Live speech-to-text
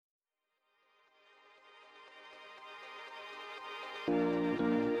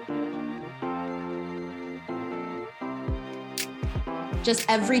Just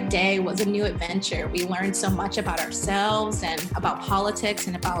every day was a new adventure. We learned so much about ourselves and about politics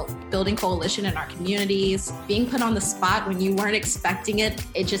and about building coalition in our communities. Being put on the spot when you weren't expecting it,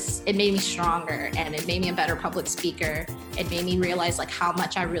 it made me stronger, and it made me a better public speaker. It made me realize how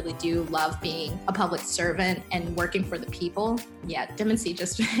much I really do love being a public servant and working for the people. Yeah,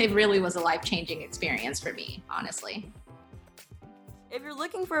 DemNC it really was a life-changing experience for me, honestly. If you're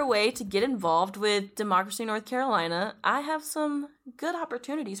looking for a way to get involved with Democracy North Carolina, I have some good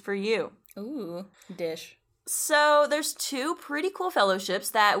opportunities for you. Ooh, dish. So there's 2 pretty cool fellowships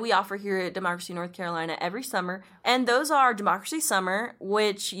that we offer here at Democracy North Carolina every summer, and those are Democracy Summer,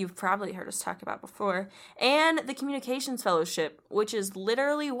 which you've probably heard us talk about before, and the Communications Fellowship, which is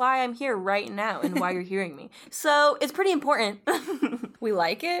literally why I'm here right now and why you're hearing me. So it's pretty important. We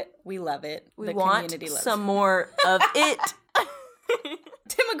like it. We love it. We want some more of it.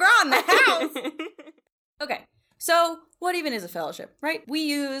 Tim McGraw in the house. Okay, so what even is a fellowship, right? We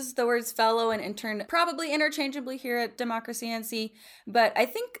use the words fellow and intern probably interchangeably here at Democracy NC, but I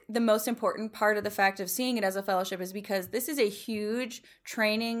think the most important part of the fact of seeing it as a fellowship is because this is a huge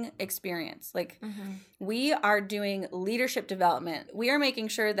training experience. We are doing leadership development. We are making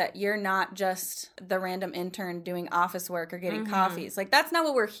sure that you're not just the random intern doing office work or getting coffees. That's not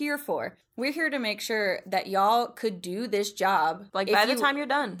what we're here for. We're here to make sure that y'all could do this job. By the time you're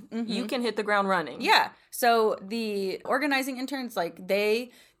done, you can hit the ground running. Yeah. So the organizing interns,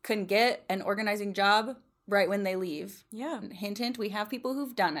 they can get an organizing job right when they leave. Yeah. Hint, hint, we have people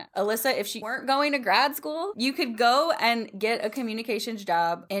who've done it. Alyssa, if she weren't going to grad school, you could go and get a communications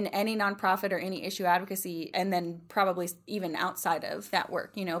job in any nonprofit or any issue advocacy, and then probably even outside of that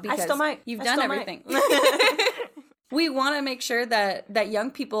work, because I still might. You've done everything. We want to make sure that young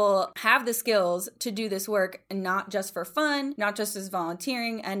people have the skills to do this work, and not just for fun, not just as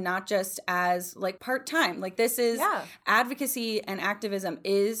volunteering, and not just as part-time. This is advocacy and activism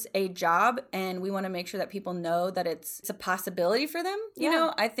is a job, and we want to make sure that people know that it's a possibility for them. You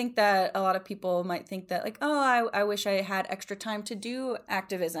know, I think that a lot of people might think that I wish I had extra time to do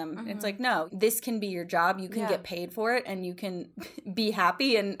activism. It's no, this can be your job. You can get paid for it, and you can be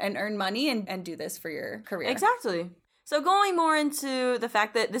happy and earn money and do this for your career. Exactly. So going more into the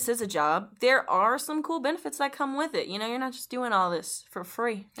fact that this is a job, there are some cool benefits that come with it. You're not just doing all this for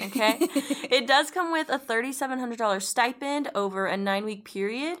free, okay? It does come with a $3,700 stipend over a 9-week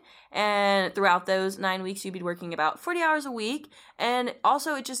period, and throughout those 9 weeks, you'd be working about 40 hours a week. And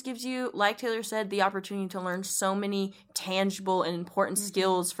also, it just gives you, like Taylor said, the opportunity to learn so many tangible and important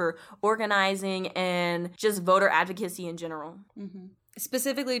skills for organizing and just voter advocacy in general.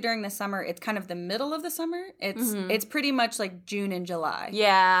 Specifically during the summer, it's kind of the middle of the summer. It's pretty much June and July.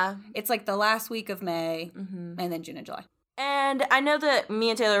 Yeah. It's the last week of May, and then June and July. And I know that me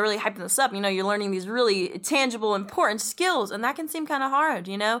and Taylor are really hyping this up. You're learning these really tangible, important skills, and that can seem kind of hard,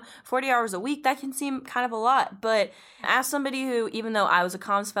 40 hours a week, that can seem kind of a lot. But as somebody who, even though I was a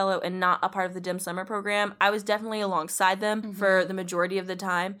comms fellow and not a part of the DEM summer program, I was definitely alongside them for the majority of the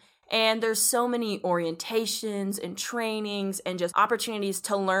time. And there's so many orientations and trainings and just opportunities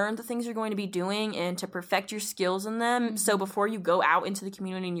to learn the things you're going to be doing and to perfect your skills in them. So before you go out into the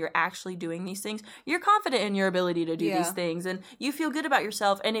community and you're actually doing these things, you're confident in your ability to do these things and you feel good about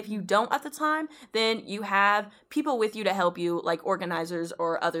yourself. And if you don't at the time, then you have people with you to help you, like organizers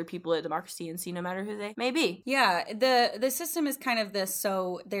or other people at Democracy NC, no matter who they may be. Yeah, the system is kind of this.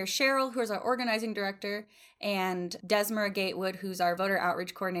 So there's Cheryl, who is our organizing director, and Desmara Gatewood, who's our voter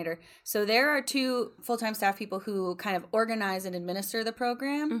outreach coordinator. So there are 2 full-time staff people who kind of organize and administer the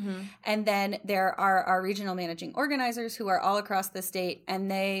program. And then there are our regional managing organizers who are all across the state, and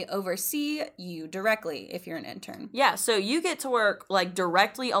they oversee you directly if you're an intern. Yeah, so you get to work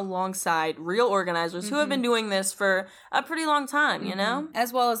directly alongside real organizers who have been doing this for a pretty long time,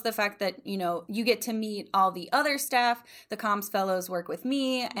 As well as the fact that, you get to meet all the other staff. The comms fellows work with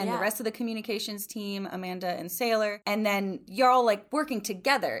me and the rest of the communications team, Amanda and Sailor, and then you're all working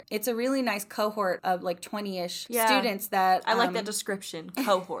together. It's a really nice cohort of 20-ish students that I like that description,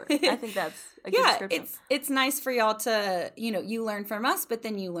 cohort. I think that's a good description. It's nice for y'all to, you learn from us, but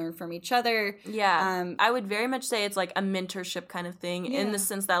then you learn from each other. Yeah. I would very much say it's a mentorship kind of thing in the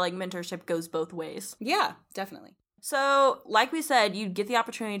sense that mentorship goes both ways. Yeah, definitely. So, like we said, you get the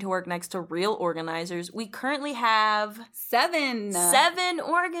opportunity to work next to real organizers. We currently have 7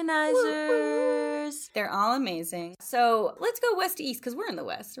 organizers. They're all amazing. So let's go west to east because we're in the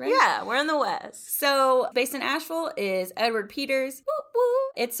west, right? Yeah, we're in the west. So based in Asheville is Edward Peters. Woo, woo.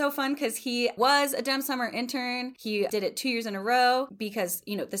 It's so fun because he was a DEM summer intern. He did it 2 years in a row because,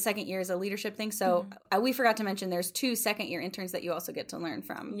 the second year is a leadership thing. So we forgot to mention there's 2 second-year interns that you also get to learn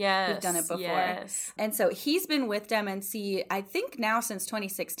from. Yes. Who've done it before. Yes. And so he's been with MNC, I think now since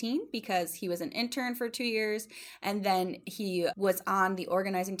 2016, because he was an intern for 2 years, and then he was on the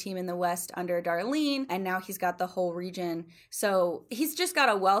organizing team in the West under Darlene, and now he's got the whole region. So he's just got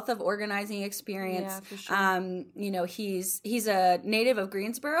a wealth of organizing experience. Yeah, for sure. You know, he's a native of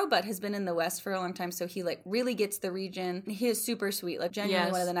Greensboro, but has been in the West for a long time, so he like really gets the region. He is super sweet, like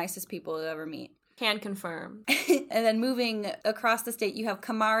genuinely one of the nicest people you'll ever meet. Can confirm. And then moving across the state, you have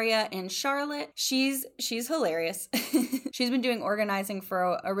Kamaria in Charlotte. She's hilarious. She's been doing organizing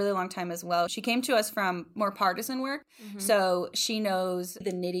for a really long time as well. She came to us from more partisan work, so she knows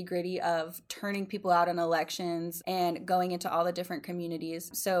the nitty-gritty of turning people out in elections and going into all the different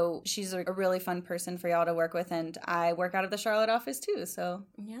communities. So she's a really fun person for y'all to work with, and I work out of the Charlotte office too, so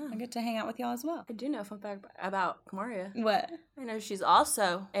Yeah. I get to hang out with y'all as well. I do know a fun fact about Kamaria. What? I know she's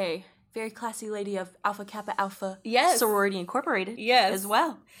also a very classy lady of Alpha Kappa Alpha Yes. Sorority Incorporated Yes. as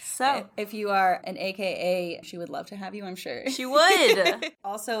well. So If you are an AKA, she would love to have you, I'm sure. she would.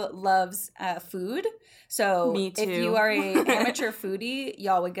 Also loves food. So Me too. if you are a amateur foodie,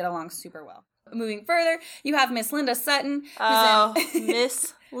 y'all would get along super well. Moving further, you have Miss Linda Sutton. Oh,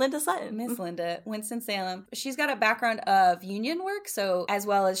 Miss Linda Sutton. Miss Linda, Winston-Salem. She's got a background of union work, so as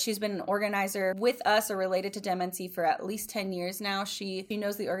well as she's been an organizer with us or related to DemNC for at least 10 years now. She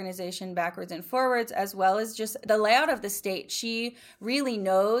knows the organization backwards and forwards, as well as just the layout of the state. She really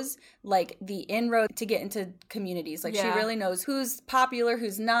knows like the inroad to get into communities. Like she really knows who's popular,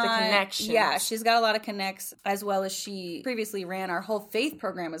 who's not. The connections. Yeah, she's got a lot of connects, as well as she previously ran our whole faith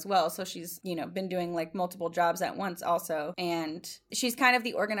program as well. So she's, been doing like multiple jobs at once also. And she's kind of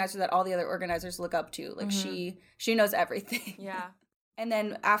the organizer that all the other organizers look up to. Like she knows everything. Yeah. And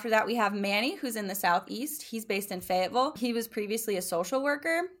then after that, we have Manny, who's in the Southeast. He's based in Fayetteville. He was previously a social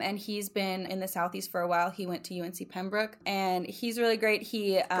worker, and he's been in the Southeast for a while. He went to UNC Pembroke, and he's really great.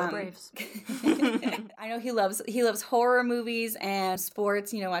 Go Braves. I know he loves horror movies and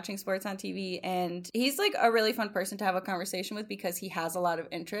sports, watching sports on TV. And he's like a really fun person to have a conversation with because he has a lot of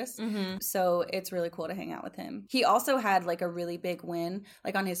interests. So it's really cool to hang out with him. He also had like a really big win,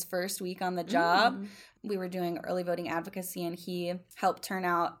 like on his first week on the job. We were doing early voting advocacy, and he helped turn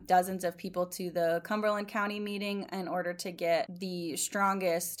out dozens of people to the Cumberland County meeting in order to get the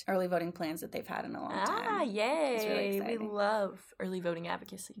strongest early voting plans that they've had in a long time. Ah, yay. It's really exciting. We love early voting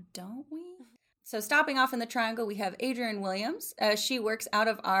advocacy. Don't we? So stopping off in the Triangle, we have Adrienne Williams. She works out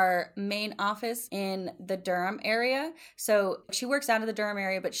of our main office in the Durham area. So she works out of the Durham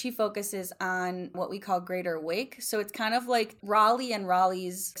area, but she focuses on what we call Greater Wake. So it's kind of like Raleigh and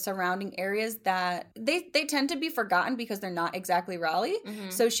Raleigh's surrounding areas that they tend to be forgotten because they're not exactly Raleigh.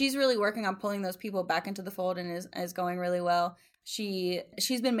 So she's really working on pulling those people back into the fold and is going really well. She's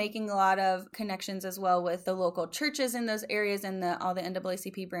been making a lot of connections as well with the local churches in those areas and all the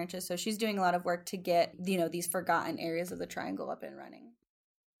NAACP branches. So she's doing a lot of work to get, these forgotten areas of the Triangle up and running.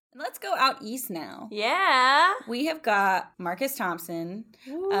 And let's go out east now. Yeah. We have got Marcus Thompson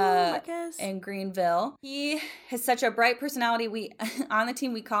Marcus. in Greenville. He has such a bright personality. On the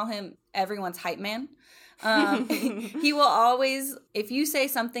team, we call him everyone's hype man. He will always, if you say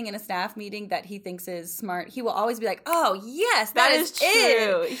something in a staff meeting that he thinks is smart, he will always be like, "Oh yes, that is true.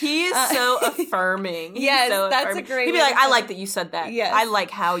 it." He is so affirming. Yes, so that's affirming. a great He'd be way like, to "I say like it. that you said that. Yes. I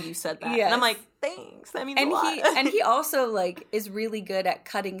like how you said that." Yes. And I'm like, thanks. That means a lot. He also like is really good at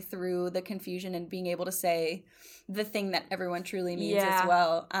cutting through the confusion and being able to say the thing that everyone truly means as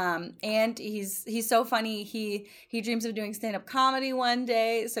well. And he's so funny. He dreams of doing stand-up comedy one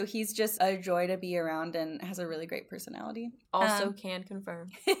day, so he's just a joy to be around and has a really great personality. Also can confirm.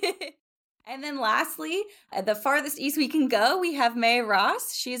 And then lastly, the farthest east we can go, we have May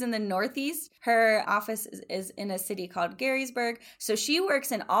Ross. She's in the Northeast. Her office is in a city called Garysburg. So she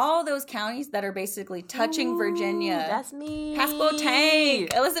works in all those counties that are basically touching Virginia. That's me. Pasco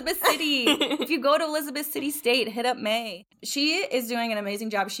Tank, Elizabeth City. If you go to Elizabeth City State, hit up May. She is doing an amazing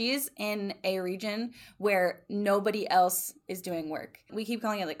job. She is in a region where nobody else is doing work. We keep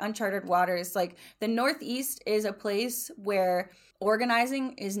calling it like uncharted waters. Like the Northeast is a place where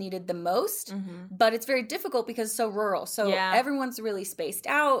organizing is needed the most, but it's very difficult because it's so rural. So everyone's really spaced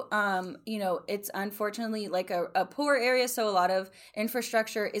out. It's unfortunately like a poor area, so a lot of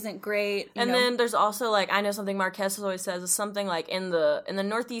infrastructure isn't great. Then there's also like, I know something Marquez always says is something like in the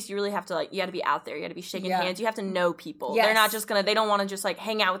Northeast, you really have to you got to be out there. You got to be shaking hands. You have to know people. Yes. They're not just they don't want to just like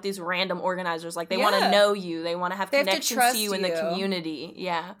hang out with these random organizers. Like they want to know you. They want to have connections to you in the community.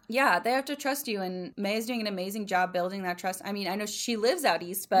 Yeah. Yeah, they have to trust you, and May is doing an amazing job building that trust. I mean, I know because she lives out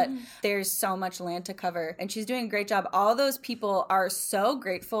east, but there's so much land to cover, and she's doing a great job. All those people are so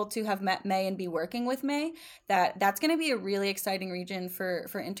grateful to have met May and be working with May. That's going to be a really exciting region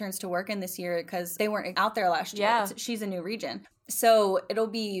for interns to work in this year, because they weren't out there last year. Yeah. She's a new region. So it'll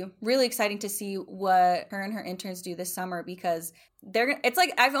be really exciting to see what her and her interns do this summer, because it's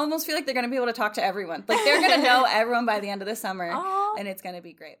like, I almost feel like they're going to be able to talk to everyone. Like, they're going to know everyone by the end of the summer. Aww. And it's going to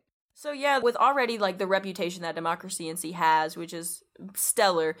be great. So yeah, with already like the reputation that Democracy NC has, which is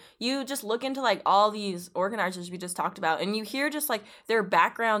stellar, you just look into like all these organizers we just talked about, and you hear just like their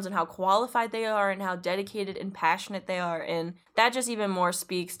backgrounds and how qualified they are and how dedicated and passionate they are, and that just even more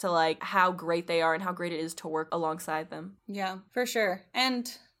speaks to like how great they are and how great it is to work alongside them. Yeah, for sure.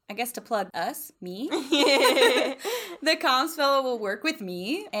 And I guess to plug me, the Comms Fellow will work with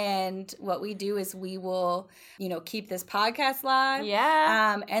me, and what we do is we will, keep this podcast live.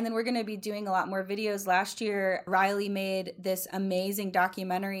 Yeah. And then we're going to be doing a lot more videos. Last year, Riley made this amazing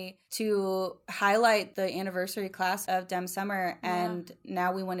documentary to highlight the anniversary class of Dem Summer, and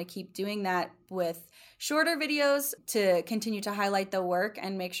now we want to keep doing that with shorter videos to continue to highlight the work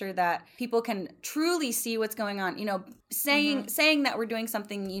and make sure that people can truly see what's going on. Saying that we're doing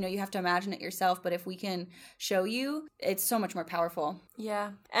something, you have to imagine it yourself, but if we can show you, it's so much more powerful.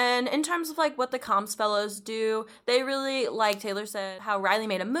 Yeah. And in terms of like what the Comms Fellows do, they really, like Taylor said, how Riley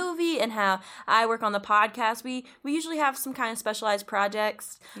made a movie and how I work on the podcast. We usually have some kind of specialized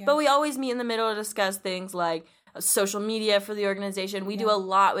projects, but we always meet in the middle to discuss things like social media for the organization. We do a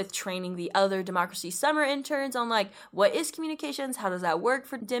lot with training the other Democracy Summer interns on like, what is communications? How does that work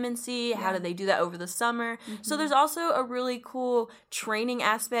for DemNC? How do they do that over the summer? So there's also a really cool training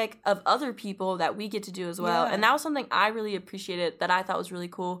aspect of other people that we get to do as well. And that was something I really appreciated, that I thought was really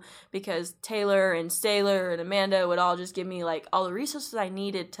cool, because Taylor and Saylor and Amanda would all just give me like all the resources I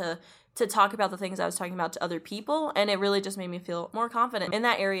needed to talk about the things I was talking about to other people, and it really just made me feel more confident in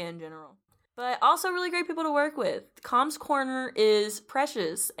that area in general. But also really great people to work with. Comms Corner is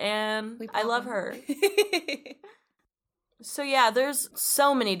precious, and I love her. So yeah, there's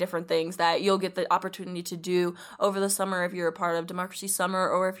so many different things that you'll get the opportunity to do over the summer if you're a part of Democracy Summer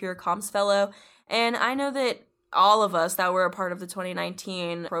or if you're a Comms Fellow. And I know that all of us that were a part of the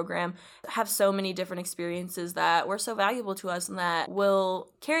 2019 program have so many different experiences that were so valuable to us and that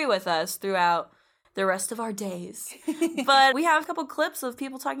will carry with us throughout the rest of our days. But we have a couple clips of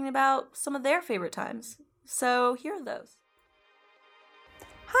people talking about some of their favorite times. So here are those.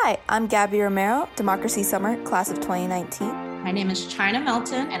 Hi, I'm Gabby Romero, Democracy Summer, class of 2019. My name is China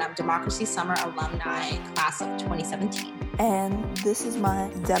Melton, and I'm Democracy Summer alumni, class of 2017. And this is my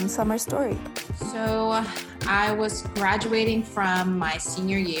Dem Summer story. So I was graduating from my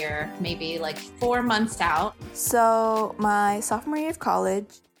senior year, maybe like 4 months out. So my sophomore year of college,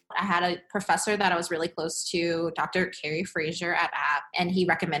 I had a professor that I was really close to, Dr. Carrie Frazier at App, and he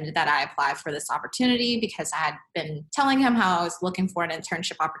recommended that I apply for this opportunity because I had been telling him how I was looking for an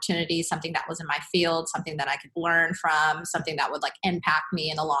internship opportunity, something that was in my field, something that I could learn from, something that would like impact me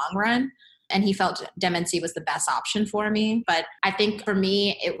in the long run. And he felt DemNC was the best option for me. But I think for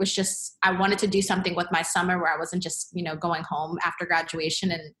me, it was just, I wanted to do something with my summer where I wasn't just, going home after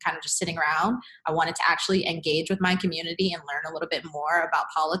graduation and kind of just sitting around. I wanted to actually engage with my community and learn a little bit more about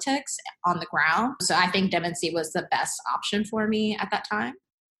politics on the ground. So I think DemNC was the best option for me at that time.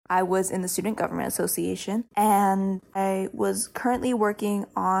 I was in the Student Government Association, and I was currently working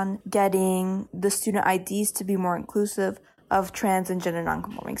on getting the student IDs to be more inclusive of trans and gender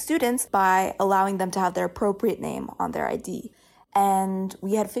nonconforming students by allowing them to have their appropriate name on their ID. And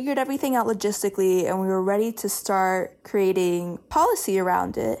we had figured everything out logistically, and we were ready to start creating policy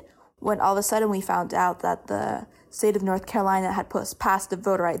around it when all of a sudden we found out that the state of North Carolina had passed a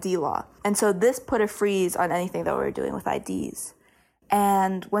voter ID law. And so this put a freeze on anything that we were doing with IDs.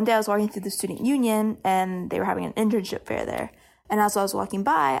 And one day I was walking through the student union, and they were having an internship fair there. And as I was walking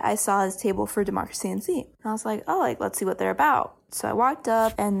by, I saw this table for Democracy NC. And I was like, let's see what they're about. So I walked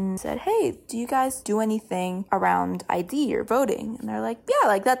up and said, hey, do you guys do anything around ID or voting? And they're like,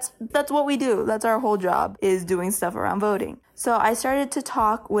 yeah, that's what we do. That's our whole job, is doing stuff around voting. So I started to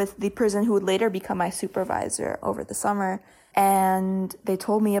talk with the person who would later become my supervisor over the summer. And they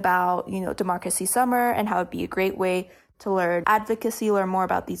told me about, Democracy Summer and how it'd be a great way to learn advocacy, learn more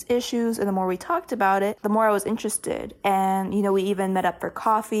about these issues. And the more we talked about it, the more I was interested. And, we even met up for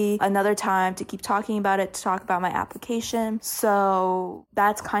coffee another time to keep talking about it, to talk about my application. So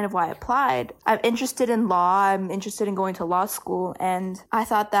that's kind of why I applied. I'm interested in law. I'm interested in going to law school. And I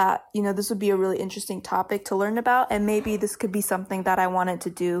thought that, this would be a really interesting topic to learn about. And maybe this could be something that I wanted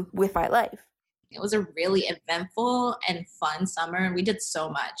to do with my life. It was a really eventful and fun summer, and we did so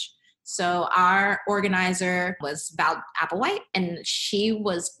much. So our organizer was Val Applewhite, and she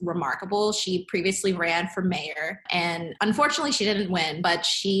was remarkable. She previously ran for mayor, and unfortunately she didn't win, but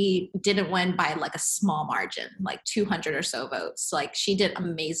she didn't win by like a small margin, like 200 or so votes. Like she did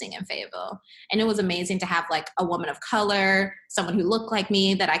amazing in Fayetteville. And it was amazing to have like a woman of color, someone who looked like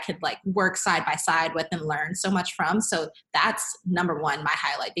me that I could like work side by side with and learn so much from. So that's number one, my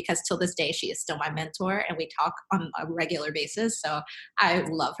highlight, because till this day, she is still my mentor and we talk on a regular basis. So I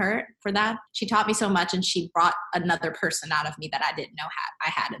love her for that. She taught me so much, and she brought another person out of me that I didn't know I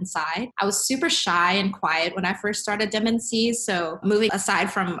had inside. I was super shy and quiet when I first started DemNC. So moving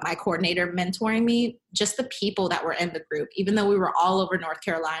aside from my coordinator mentoring me, just the people that were in the group, even though we were all over North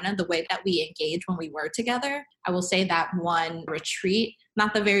Carolina, the way that we engaged when we were together, I will say that one retreat,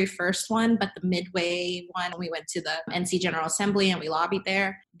 not the very first one, but the midway one, we went to the NC General Assembly and we lobbied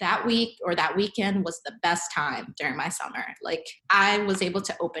there. That week or that weekend was the best time during my summer. Like I was able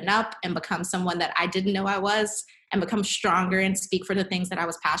to open up and become someone that I didn't know I was, and become stronger and speak for the things that I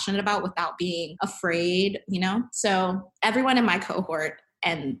was passionate about without being afraid, you know? So everyone in my cohort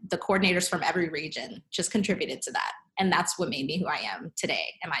and the coordinators from every region just contributed to that. And that's what made me who I am today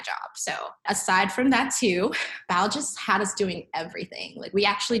in my job. So aside from that too, Val just had us doing everything. Like we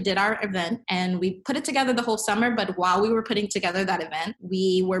actually did our event and we put it together the whole summer. But while we were putting together that event,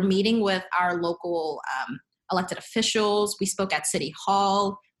 we were meeting with our local elected officials. We spoke at City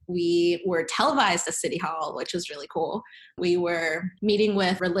Hall. We were televised at City Hall, which was really cool. We were meeting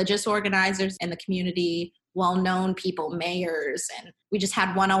with religious organizers in the community, well-known people, mayors, and we just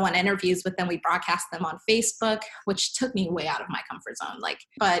had one-on-one interviews with them. We broadcast them on Facebook, which took me way out of my comfort zone.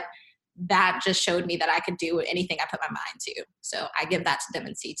 But that just showed me that I could do anything I put my mind to. So I give that to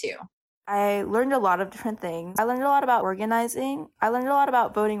DemNC too. I learned a lot of different things. I learned a lot about organizing. I learned a lot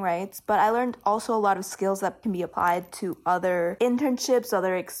about voting rights, but I learned also a lot of skills that can be applied to other internships,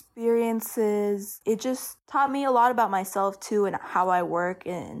 other experiences. It just taught me a lot about myself too and how I work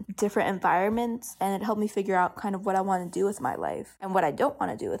in different environments, and it helped me figure out kind of what I want to do with my life and what I don't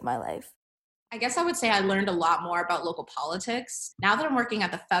want to do with my life. I guess I would say I learned a lot more about local politics. Now that I'm working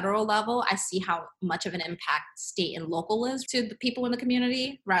at the federal level, I see how much of an impact state and local is to the people in the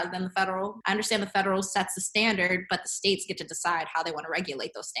community rather than the federal. I understand the federal sets the standard, but the states get to decide how they want to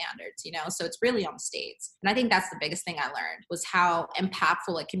regulate those standards, you know? So it's really on the states. And I think that's the biggest thing I learned was how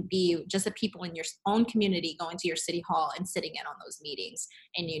impactful it can be, just the people in your own community going to your city hall and sitting in on those meetings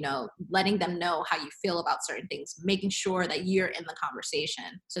and, you know, letting them know how you feel about certain things, making sure that you're in the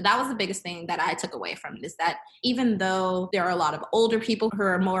conversation. So that was the biggest thing that I took away from it, is that even though there are a lot of older people who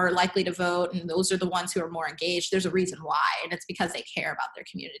are more likely to vote, and those are the ones who are more engaged, there's a reason why, and it's because they care about their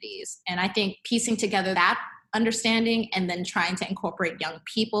communities. And I think piecing together that understanding and then trying to incorporate young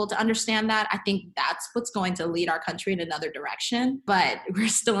people to understand that, I think that's what's going to lead our country in another direction. But we're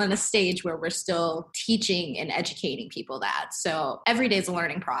still in a stage where we're still teaching and educating people that. So every day is a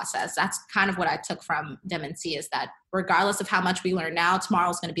learning process. That's kind of what I took from DemNC, is that regardless of how much we learn now,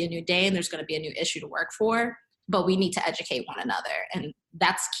 tomorrow's going to be a new day and there's going to be a new issue to work for, but we need to educate one another. And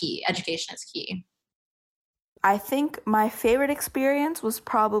that's key. Education is key. I think my favorite experience was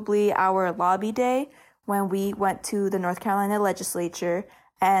probably our lobby day, when we went to the North Carolina legislature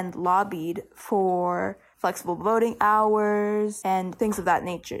and lobbied for flexible voting hours and things of that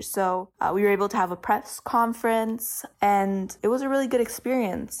nature. So we were able to have a press conference, and it was a really good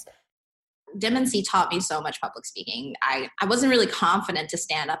experience. DemNC taught me so much public speaking. I wasn't really confident to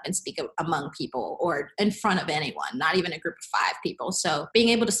stand up and speak among people or in front of anyone, not even a group of 5 people. So being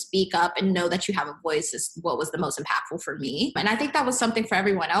able to speak up and know that you have a voice is what was the most impactful for me. And I think that was something for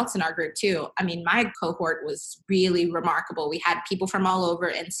everyone else in our group too. I mean, my cohort was really remarkable. We had people from all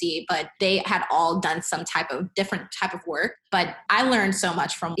over NC, but they had all done some different type of work. But I learned so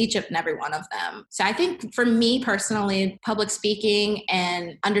much from each and every one of them. So I think for me personally, public speaking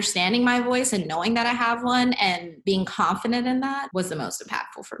and understanding my voice and knowing that I have one and being confident in that was the most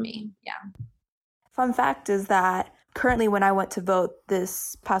impactful for me. Yeah. Fun fact is that currently when I went to vote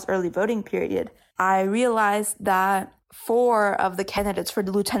this past early voting period, I realized that 4 of the candidates for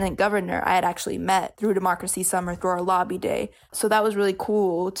the lieutenant governor I had actually met through Democracy Summer, through our lobby day. So that was really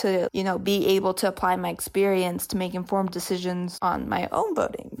cool to, be able to apply my experience to make informed decisions on my own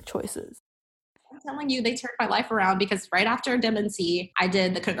voting choices. I'm telling you, they turned my life around, because right after DemNC, I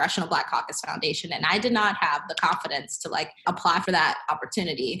did the Congressional Black Caucus Foundation, and I did not have the confidence to apply for that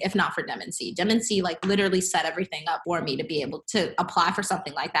opportunity if not for DemNC. DemNC literally set everything up for me to be able to apply for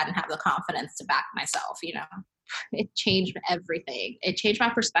something like that and have the confidence to back myself, It changed everything. It changed my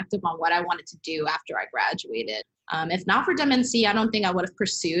perspective on what I wanted to do after I graduated. If not for DemNC, I don't think I would have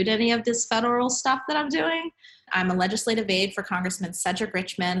pursued any of this federal stuff that I'm doing. I'm a legislative aide for Congressman Cedric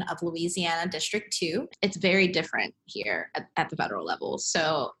Richmond of Louisiana District 2. It's very different here at the federal level.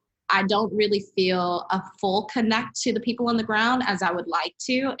 So I don't really feel a full connect to the people on the ground as I would like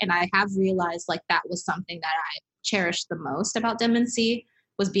to. And I have realized like that was something that I cherished the most about DemNC,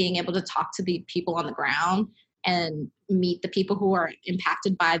 was being able to talk to the people on the ground and meet the people who are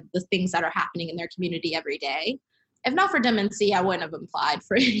impacted by the things that are happening in their community every day. If not for DemNC, I wouldn't have applied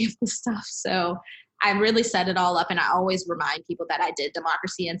for any of this stuff. So I really set it all up, and I always remind people that I did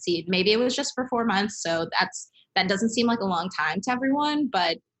Democracy NC. Maybe it was just for 4 months, so that doesn't seem like a long time to everyone,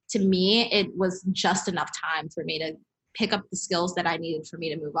 but to me, it was just enough time for me to pick up the skills that I needed for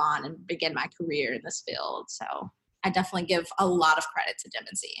me to move on and begin my career in this field. So I definitely give a lot of credit to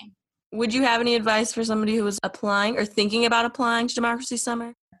DemNC. Would you have any advice for somebody who was applying or thinking about applying to Democracy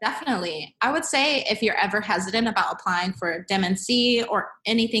Summer? Definitely. I would say if you're ever hesitant about applying for DemNC or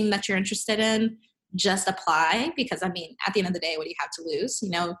anything that you're interested in, just apply, because I mean, at the end of the day, what do you have to lose? You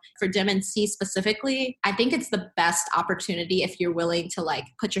know, for DemNC specifically, I think it's the best opportunity if you're willing to like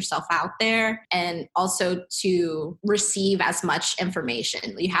put yourself out there and also to receive as much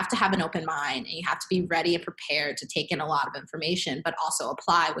information. You have to have an open mind and you have to be ready and prepared to take in a lot of information, but also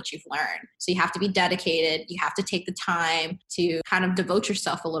apply what you've learned. So you have to be dedicated. You have to take the time to kind of devote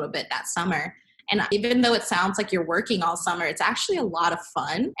yourself a little bit that summer. And even though it sounds like you're working all summer, it's actually a lot of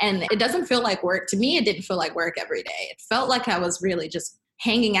fun. And it doesn't feel like work. To me, it didn't feel like work every day. It felt like I was really just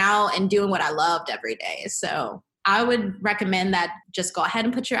hanging out and doing what I loved every day. So I would recommend that just go ahead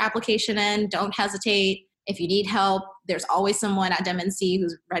and put your application in. Don't hesitate. If you need help, there's always someone at DemNC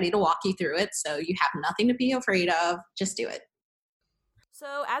who's ready to walk you through it. So you have nothing to be afraid of. Just do it.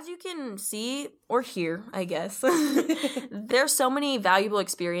 So as you can see or hear, I guess, there's so many valuable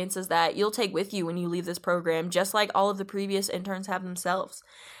experiences that you'll take with you when you leave this program, just like all of the previous interns have themselves.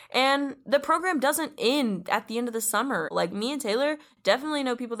 And the program doesn't end at the end of the summer. Like me and Taylor definitely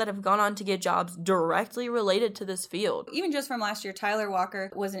know people that have gone on to get jobs directly related to this field. Even just from last year, Tyler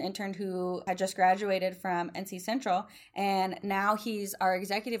Walker was an intern who had just graduated from NC Central, and now he's our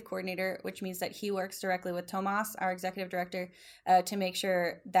executive coordinator, which means that he works directly with Tomas, our executive director, to make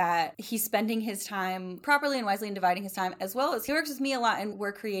sure that he's spending his time properly and wisely and dividing his time, as well as he works with me a lot, and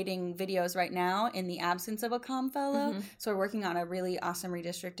we're creating videos right now in the absence of a comm fellow. Mm-hmm. So we're working on a really awesome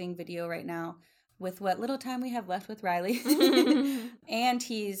redistricting video right now with what little time we have left with Riley. And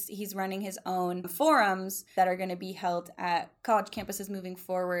he's running his own forums that are going to be held at college campuses moving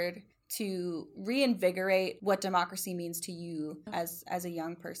forward to reinvigorate what democracy means to you as a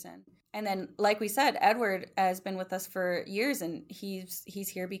young person. And then, like we said, Edward has been with us for years, and he's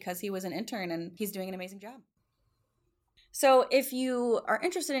here because he was an intern, and he's doing an amazing job. So if you are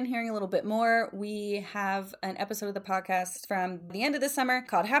interested in hearing a little bit more, we have an episode of the podcast from the end of the summer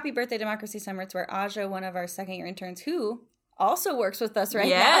called Happy Birthday Democracy Summer. It's where Aja, one of our second-year interns, who also works with us right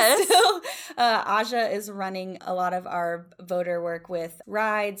now. So, Aja is running a lot of our voter work with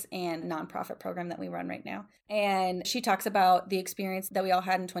Rides and nonprofit program that we run right now. And she talks about the experience that we all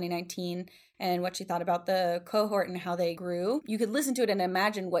had in 2019 and what she thought about the cohort and how they grew. You could listen to it and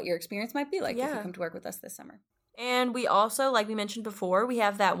imagine what your experience might be like if you come to work with us this summer. And we also, like we mentioned before, we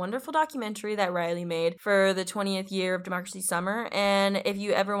have that wonderful documentary that Riley made for the 20th year of Democracy Summer. And if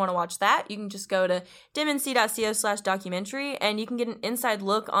you ever want to watch that, you can just go to demnc.co/documentary, and you can get an inside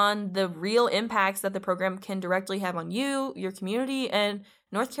look on the real impacts that the program can directly have on you, your community, and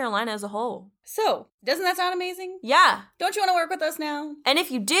North Carolina as a whole. So, doesn't that sound amazing? Yeah. Don't you want to work with us now? And if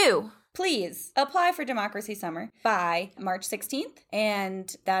you do, please apply for Democracy Summer by March 16th.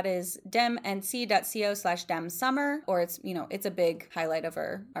 And that is demnc.co/demsummer, or it's a big highlight of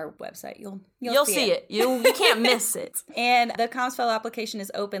our website. You'll see it. You can't miss it. And the Comms Fellow application is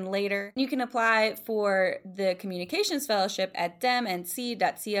open later. You can apply for the Communications Fellowship at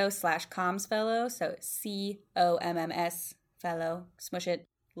demnc.co/commsfellow. So COMMS fellow. Smush it.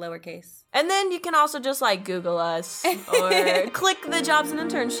 Lowercase. And then you can also just Google us or click the jobs and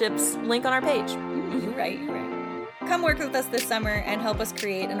internships link on our page. You're right. Come work with us this summer and help us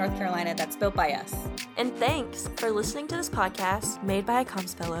create a North Carolina that's built by us. And thanks for listening to this podcast made by a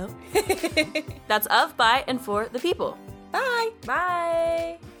Comms Fellow. That's of, by, and for the people. Bye.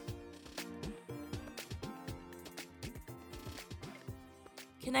 Bye.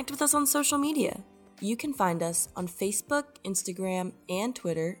 Connect with us on social media. You can find us on Facebook, Instagram, and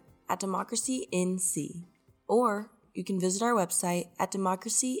Twitter at DemocracyNC. Or you can visit our website at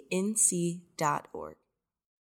democracync.org.